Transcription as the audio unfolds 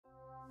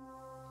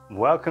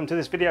Welcome to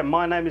this video.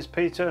 My name is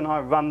Peter and I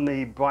run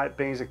the Bright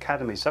Beings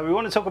Academy. So we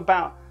want to talk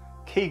about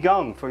Ki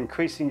Gong for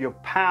increasing your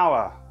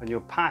power and your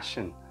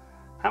passion.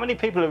 How many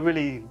people are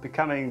really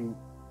becoming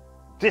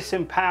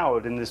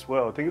disempowered in this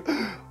world? Thinking,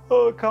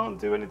 oh, I can't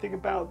do anything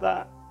about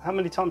that. How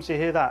many times do you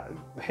hear that?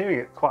 I'm hearing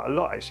it quite a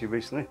lot actually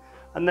recently.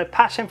 And their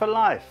passion for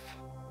life.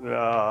 Oh,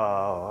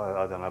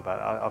 I don't know about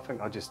it. I think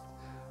I just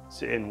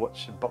sit in and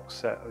watch a box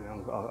set.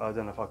 I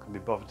don't know if I can be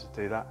bothered to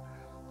do that.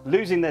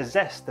 Losing their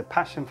zest, their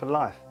passion for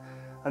life.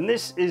 And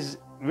this is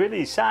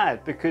really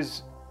sad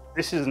because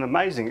this is an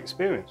amazing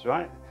experience,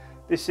 right?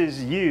 This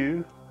is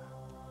you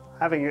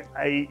having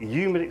a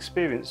human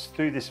experience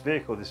through this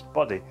vehicle, this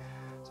body.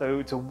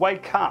 So to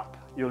wake up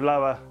your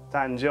lower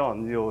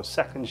danjon, your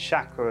second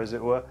chakra as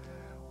it were,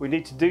 we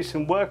need to do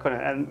some work on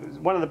it.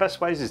 And one of the best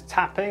ways is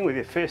tapping with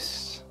your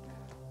fists,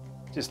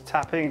 just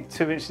tapping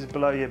 2 inches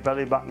below your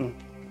belly button,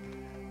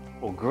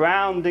 or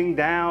grounding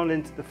down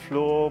into the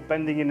floor,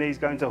 bending your knees,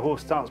 going to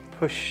horse stance,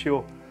 push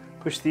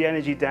the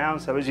energy down.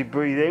 So as you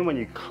breathe in, when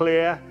you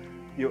clear,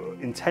 your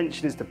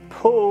intention is to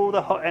pull the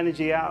hot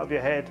energy out of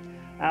your head,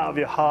 out of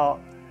your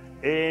heart,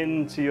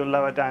 into your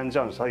lower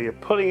danjon. So you're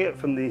pulling it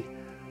from the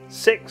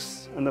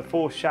 6th and the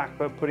 4th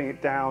chakra, putting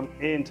it down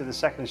into the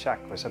 2nd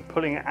chakra. So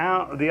pulling it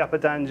out of the upper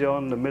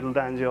danjon, the middle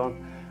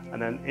danjon,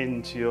 and then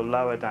into your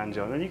lower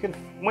danjon. And you can,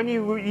 when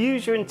you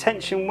use your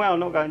intention well,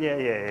 not going,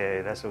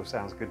 yeah, that all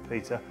sounds good,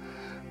 Peter.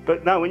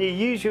 But no, when you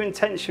use your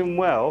intention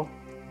well,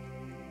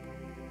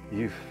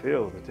 you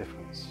feel the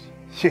difference.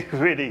 You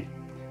really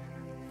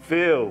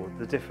feel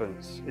the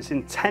difference. It's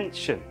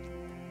intention.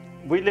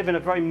 We live in a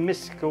very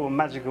mystical and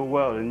magical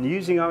world, and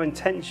using our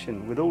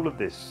intention with all of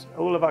this,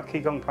 all of our Ki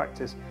Gong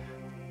practice,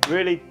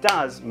 really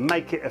does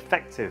make it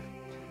effective.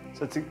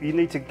 So you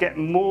need to get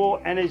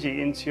more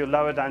energy into your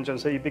lower danjon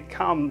so you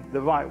become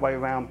the right way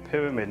around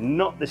pyramid,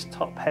 not this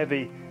top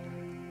heavy,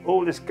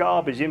 all this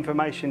garbage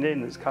information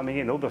that's coming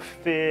in, all the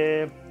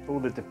fear, all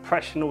the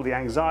depression, all the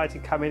anxiety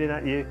coming in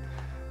at you.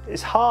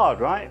 It's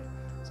hard, right?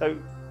 So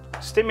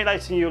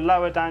stimulating your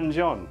lower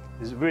danjon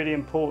is really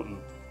important.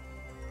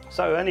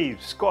 So any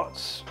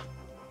squats,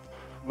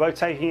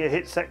 rotating your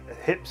hips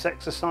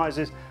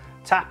exercises,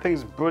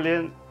 tapping's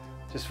brilliant.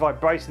 Just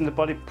vibrating the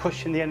body,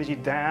 pushing the energy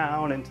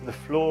down into the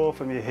floor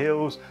from your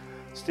heels,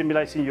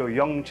 stimulating your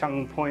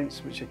Yong-Chung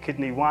points, which are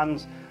kidney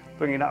 1s,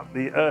 bringing up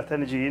the earth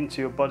energy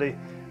into your body.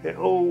 It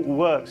all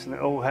works and it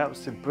all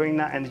helps to bring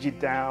that energy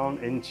down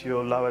into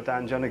your lower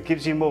danjon. It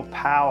gives you more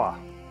power.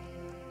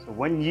 So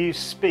when you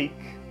speak,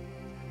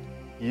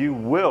 you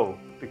will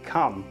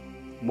become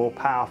more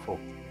powerful.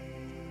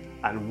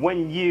 And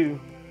when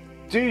you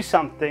do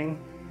something,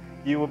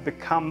 you will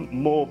become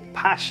more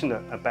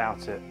passionate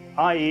about it,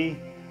 i.e.,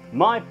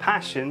 my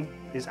passion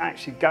is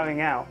actually going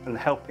out and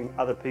helping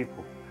other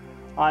people.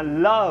 I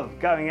love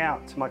going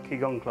out to my Ki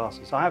Gong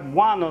classes. I have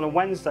one on a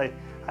Wednesday,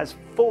 has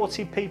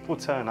 40 people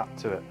turn up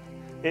to it.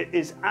 It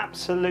is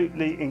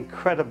absolutely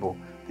incredible,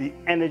 the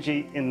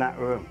energy in that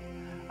room.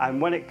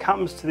 And when it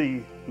comes to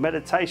the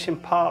meditation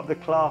part of the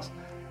class,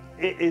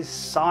 it is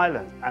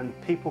silent and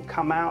people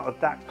come out of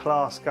that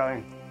class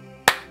going,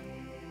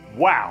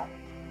 wow,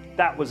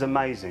 that was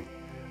amazing.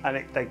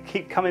 And they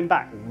keep coming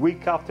back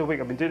week after week.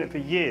 I've been doing it for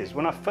years.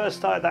 When I first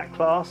started that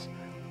class,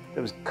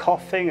 there was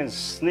coughing and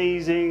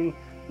sneezing.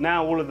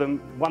 Now all of them,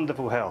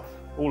 wonderful health,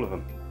 all of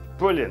them.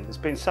 Brilliant. It's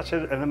been such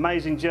an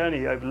amazing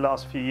journey over the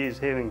last few years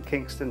here in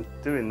Kingston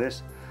doing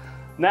this.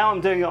 Now I'm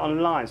doing it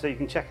online, so you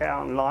can check it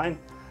out online.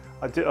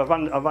 I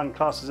run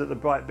classes at the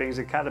Bright Beings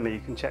Academy. You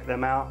can check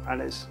them out,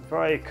 and it's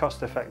very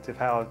cost effective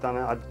how I've done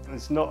it.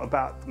 It's not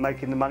about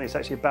making the money, it's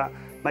actually about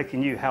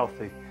making you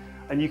healthy.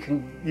 And you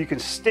can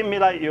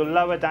stimulate your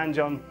lower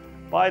danjon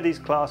by these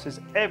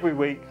classes every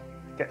week,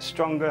 get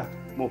stronger,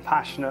 more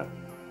passionate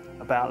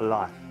about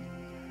life.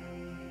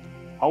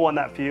 I want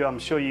that for you. I'm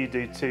sure you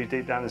do too,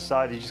 deep down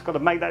inside. You just got to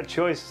make that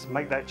choice,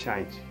 make that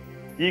change.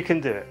 You can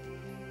do it.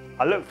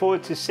 I look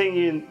forward to seeing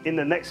you in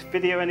the next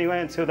video anyway.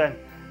 Until then,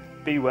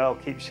 be well,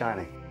 keep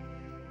shining.